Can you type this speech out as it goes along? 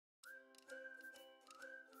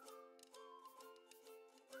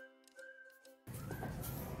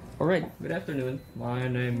Alright, good afternoon. My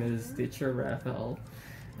name is Teacher Raphael,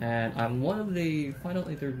 and I'm one of the final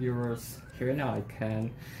interviewers here in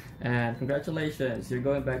ICANN. And congratulations, you're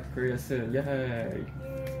going back to Korea soon. Yay!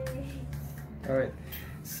 Alright,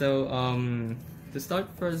 so to start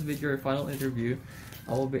first with your final interview,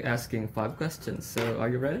 I will be asking 5 questions. So, are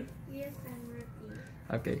you ready? Yes, I'm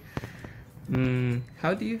ready. Okay.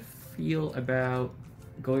 How do you feel about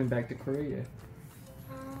going back to Korea?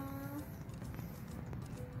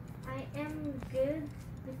 I am good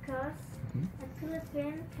because at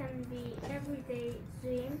Philippines can be everyday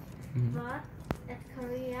swim, but at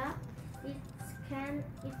Korea it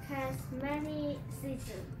has many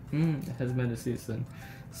seasons. It has been a season.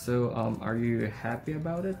 So, are you happy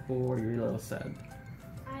about it or are you a little sad?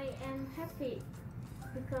 I am happy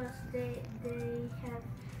because they have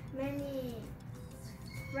many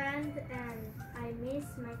friends and I miss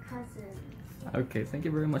my cousin. Okay, thank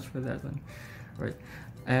you very much for that one. Right,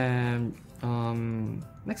 and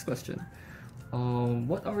next question.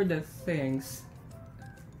 What are the things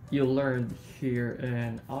you learned here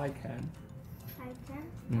in ICANN? I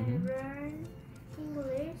learn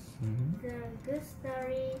English, the good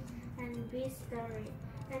story and bad story.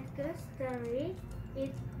 At good story,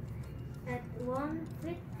 it at one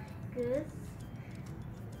bit good,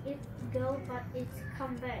 it go but it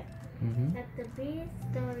come back. At the bad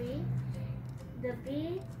story, the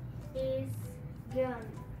bee is gone.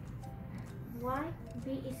 Why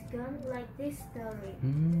bee is gone like this story?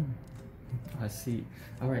 I see.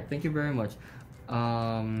 All right, thank you very much.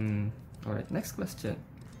 All right, next question.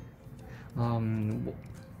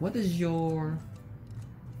 What is your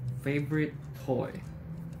favorite toy?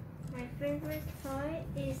 My favorite toy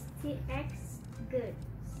is TX Good.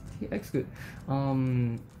 TX Good.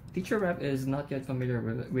 Teacher Rap is not yet familiar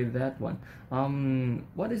with that one.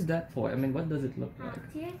 What is that toy? I mean, what does it look like?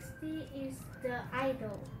 TXT is the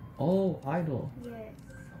idol. Oh, idol. Yes.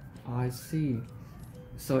 I see.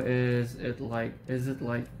 So is it like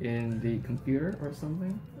in the computer or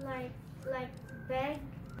something? Like bag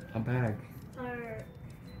A bag. or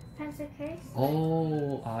pencil case.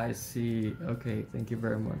 Oh, I see. Okay, thank you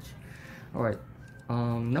very much. All right.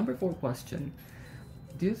 Number 4 question.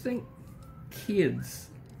 Do you think kids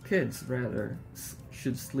rather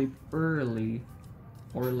should sleep early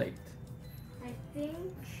or late? I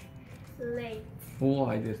think late.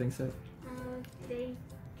 Why do you think so? They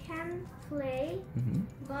can play,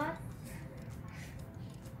 but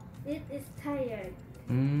it is tired.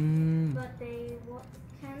 But they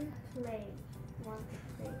can play. Want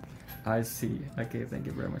to play. I see. Okay, thank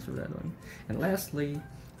you very much for that one. And lastly,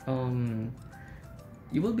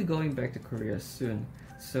 you will be going back to Korea soon.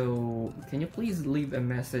 So, can you please leave a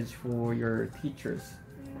message for your teachers?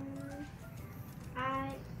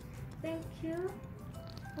 I thank you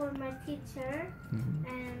for my teacher,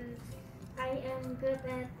 and I am good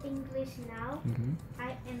at English now.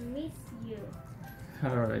 I am miss you.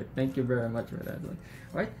 Alright, thank you very much for that one.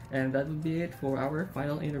 Alright, and that would be it for our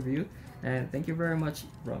final interview. And thank you very much,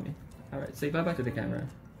 Romy. Alright, say bye-bye to the camera.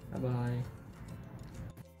 Bye-bye.